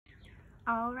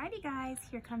Alrighty guys,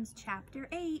 here comes chapter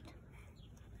 8.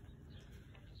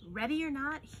 Ready or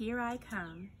not, here I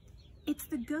come. It's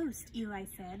the ghost, Eli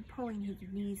said, pulling his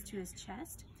knees to his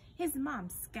chest. His mom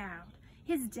scowled.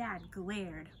 His dad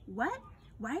glared. What?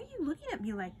 Why are you looking at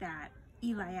me like that?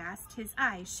 Eli asked, his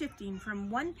eyes shifting from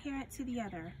one parent to the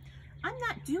other. I'm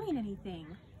not doing anything.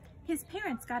 His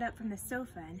parents got up from the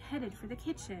sofa and headed for the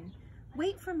kitchen.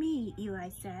 Wait for me, Eli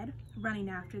said, running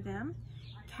after them.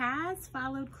 Kaz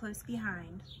followed close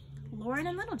behind. Lauren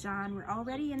and Little John were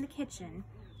already in the kitchen.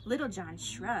 Little John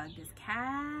shrugged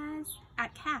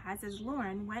at Kaz as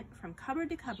Lauren went from cupboard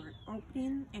to cupboard,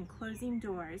 opening and closing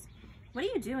doors. What are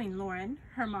you doing, Lauren?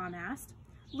 Her mom asked.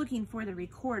 Looking for the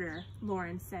recorder,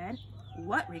 Lauren said.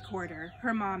 What recorder?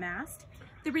 Her mom asked.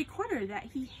 The recorder that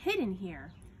he hid in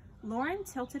here. Lauren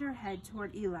tilted her head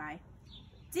toward Eli.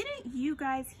 Didn't you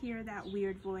guys hear that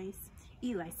weird voice?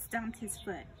 Eli stomped his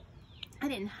foot. I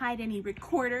didn't hide any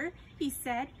recorder, he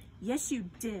said. Yes, you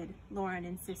did, Lauren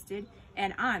insisted,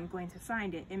 and I'm going to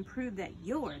find it and prove that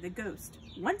you're the ghost,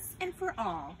 once and for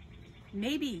all.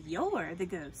 Maybe you're the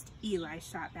ghost, Eli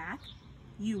shot back.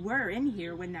 You were in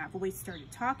here when that voice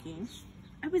started talking.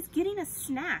 I was getting a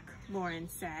snack, Lauren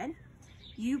said.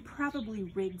 You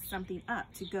probably rigged something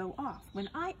up to go off when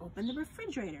I opened the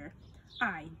refrigerator.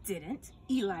 I didn't,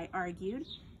 Eli argued.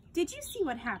 Did you see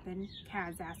what happened?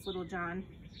 Kaz asked Little John.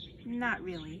 Not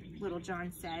really, Little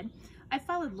John said. I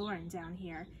followed Lauren down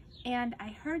here, and I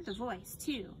heard the voice,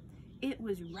 too. It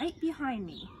was right behind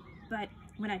me, but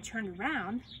when I turned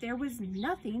around, there was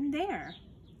nothing there.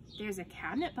 There's a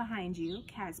cabinet behind you,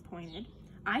 Kaz pointed.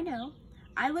 I know.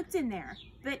 I looked in there,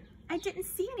 but I didn't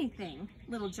see anything,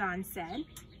 Little John said.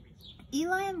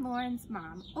 Eli and Lauren's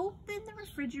mom opened the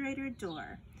refrigerator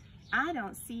door. I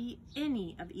don't see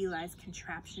any of Eli's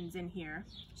contraptions in here,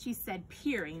 she said,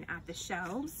 peering at the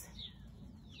shelves.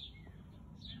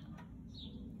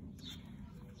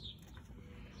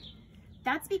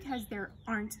 That's because there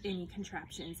aren't any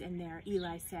contraptions in there,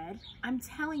 Eli said. I'm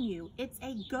telling you, it's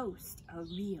a ghost, a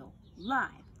real, live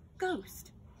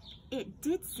ghost. It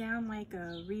did sound like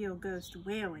a real ghost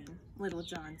wailing, Little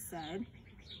John said.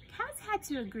 Kaz had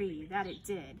to agree that it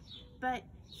did, but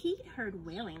he'd heard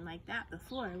wailing like that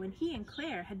before when he and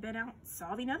Claire had been out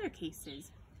solving other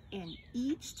cases, and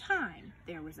each time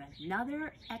there was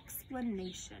another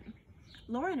explanation.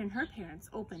 Lauren and her parents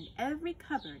opened every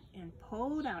cupboard and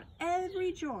pulled out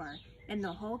every drawer in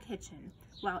the whole kitchen,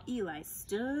 while Eli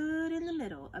stood in the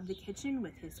middle of the kitchen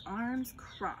with his arms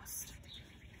crossed.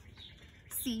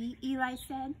 See, Eli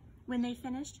said when they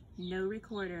finished, no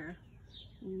recorder.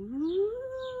 Ooh,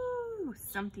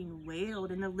 something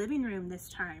wailed in the living room this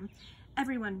time.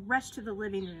 Everyone rushed to the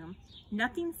living room.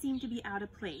 Nothing seemed to be out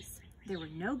of place. There were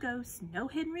no ghosts, no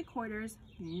hidden recorders,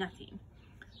 nothing.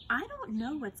 I don't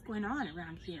know what's going on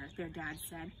around here, their dad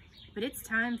said, but it's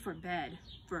time for bed,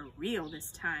 for real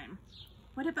this time.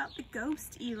 What about the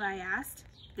ghost? Eli asked.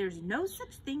 There's no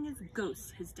such thing as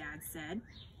ghosts, his dad said.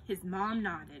 His mom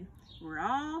nodded. We're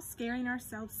all scaring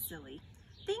ourselves silly.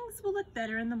 Things will look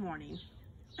better in the morning.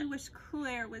 I wish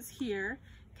Claire was here,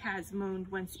 Kaz moaned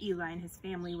once Eli and his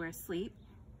family were asleep.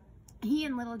 He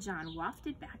and Little John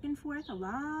wafted back and forth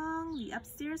along the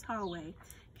upstairs hallway.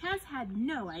 Kaz had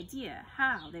no idea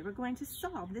how they were going to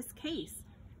solve this case.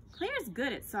 Claire's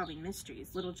good at solving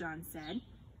mysteries, Little John said,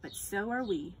 but so are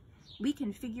we. We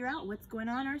can figure out what's going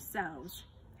on ourselves.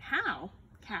 How?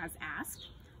 Kaz asked.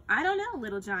 I don't know,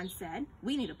 Little John said.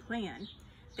 We need a plan.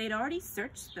 They'd already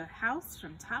searched the house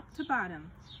from top to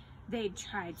bottom. They'd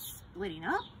tried splitting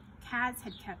up. Kaz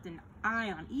had kept an eye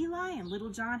on Eli and Little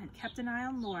John had kept an eye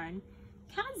on Lauren.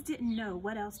 Kaz didn't know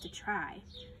what else to try.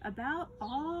 About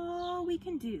all we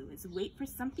can do is wait for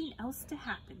something else to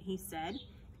happen, he said.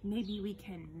 Maybe we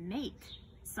can make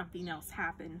something else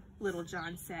happen, Little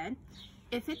John said.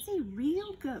 If it's a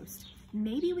real ghost,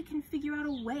 maybe we can figure out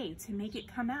a way to make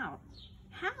it come out.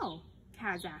 How?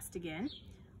 Kaz asked again.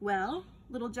 Well,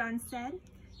 Little John said,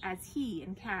 as he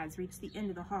and Kaz reached the end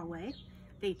of the hallway.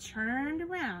 They turned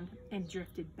around and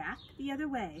drifted back the other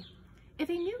way. If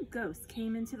a new ghost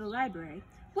came into the library,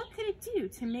 what could it do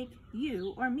to make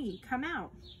you or me come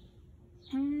out?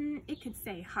 It could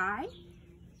say hi.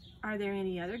 Are there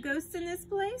any other ghosts in this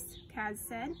place? Kaz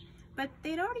said. But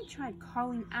they'd already tried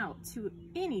calling out to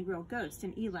any real ghost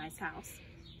in Eli's house.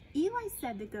 Eli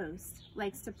said the ghost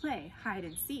likes to play hide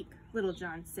and seek, Little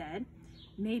John said.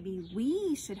 Maybe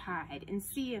we should hide and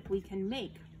see if we can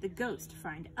make the ghost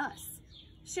find us.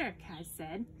 Sure, Kaz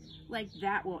said. Like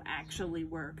that will actually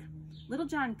work. Little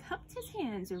John cupped his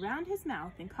hands around his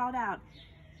mouth and called out,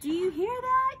 Do you hear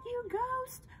that, you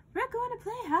ghost? We're going to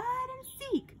play hide and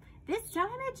seek. This time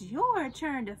it's your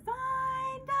turn to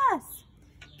find us.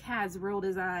 Kaz rolled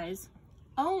his eyes.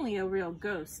 Only a real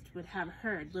ghost would have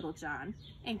heard Little John,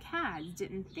 and Kaz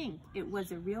didn't think it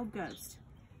was a real ghost.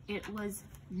 It was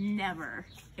never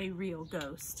a real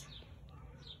ghost.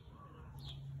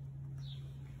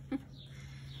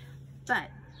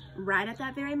 But right at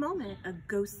that very moment, a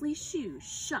ghostly shoe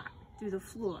shot through the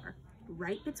floor,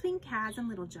 right between Kaz and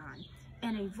Little John,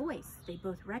 and a voice they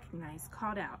both recognized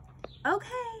called out,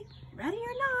 "Okay, ready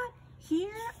or not,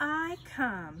 here I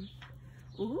come."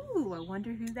 Ooh, I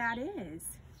wonder who that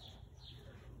is.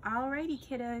 Alrighty,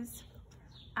 kiddos.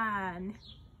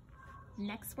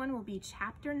 Next one will be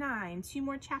chapter 9. 2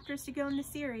 more chapters to go in the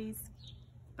series.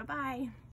 Bye-bye.